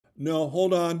No,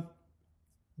 hold on.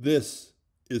 This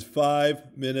is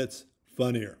 5 Minutes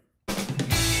Funnier.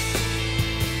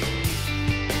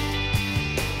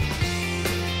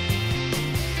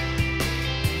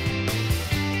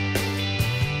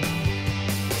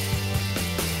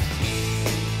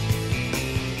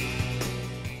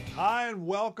 Hi, and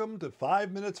welcome to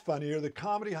 5 Minutes Funnier, the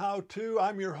comedy how-to.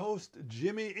 I'm your host,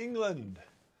 Jimmy England.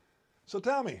 So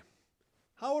tell me,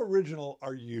 how original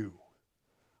are you?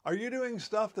 Are you doing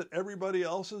stuff that everybody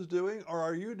else is doing, or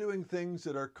are you doing things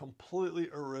that are completely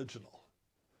original?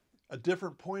 A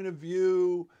different point of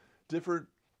view, different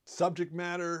subject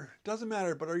matter, doesn't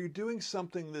matter, but are you doing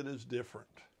something that is different?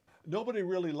 Nobody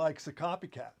really likes a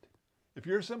copycat. If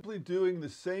you're simply doing the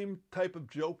same type of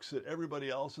jokes that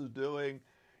everybody else is doing,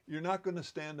 you're not going to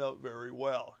stand out very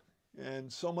well.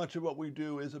 And so much of what we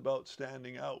do is about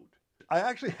standing out. I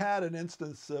actually had an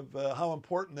instance of how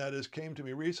important that is came to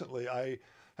me recently. I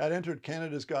had entered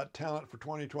Canada's Got Talent for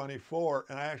 2024,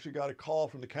 and I actually got a call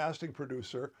from the casting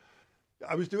producer.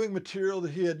 I was doing material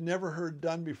that he had never heard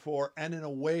done before, and in a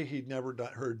way he'd never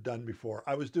heard done before.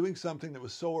 I was doing something that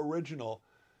was so original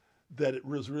that it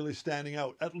was really standing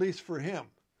out, at least for him.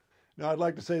 Now, I'd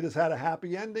like to say this had a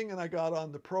happy ending and I got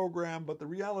on the program, but the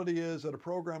reality is that a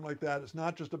program like that, it's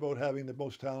not just about having the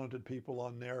most talented people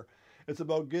on there. It's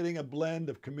about getting a blend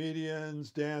of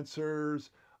comedians, dancers,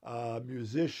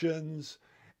 musicians,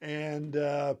 and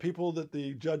people that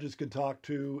the judges can talk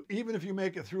to. Even if you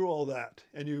make it through all that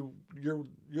and you're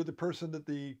the person that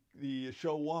the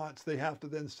show wants, they have to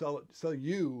then sell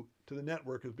you to the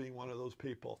network as being one of those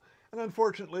people. And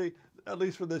unfortunately, at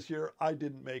least for this year, I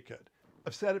didn't make it.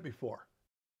 I've said it before.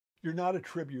 You're not a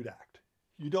tribute act.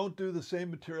 You don't do the same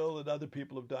material that other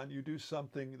people have done. You do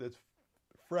something that's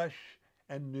fresh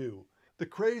and new. The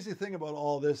crazy thing about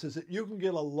all this is that you can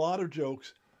get a lot of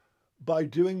jokes by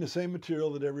doing the same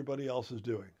material that everybody else is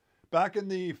doing. Back in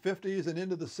the 50s and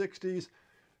into the 60s,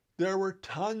 there were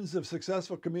tons of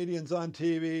successful comedians on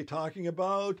TV talking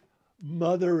about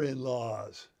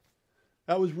mother-in-laws.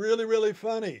 That was really, really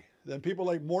funny. Then people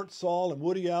like Mort Saul and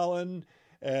Woody Allen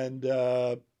and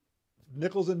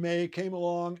Nichols and May came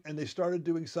along and they started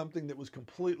doing something that was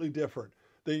completely different.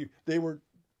 They were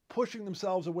pushing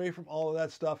themselves away from all of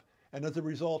that stuff, and as a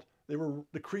result,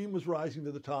 the cream was rising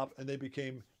to the top and they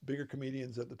became bigger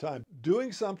comedians at the time.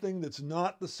 Doing something that's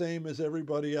not the same as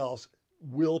everybody else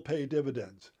will pay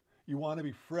dividends. You want to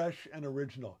be fresh and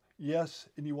original. Yes,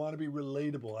 and you want to be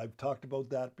relatable. I've talked about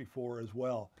that before as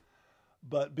well.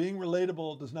 But being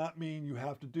relatable does not mean you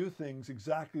have to do things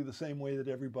exactly the same way that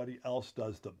everybody else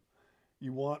does them.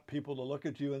 You want people to look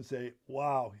at you and say,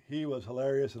 wow, he was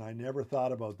hilarious and I never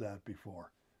thought about that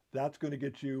before. That's going to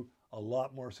get you a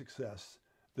lot more success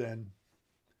than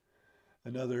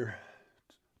another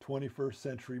 21st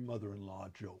century mother-in-law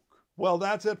joke. Well,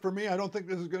 that's it for me. I don't think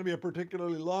this is going to be a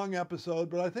particularly long episode,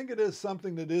 but I think it is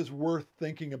something that is worth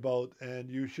thinking about, and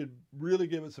you should really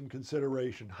give it some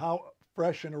consideration. How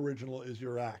fresh and original is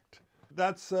your act?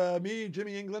 That's me,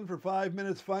 Jimmy England, for 5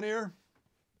 Minutes Funnier.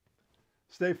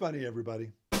 Stay funny, everybody.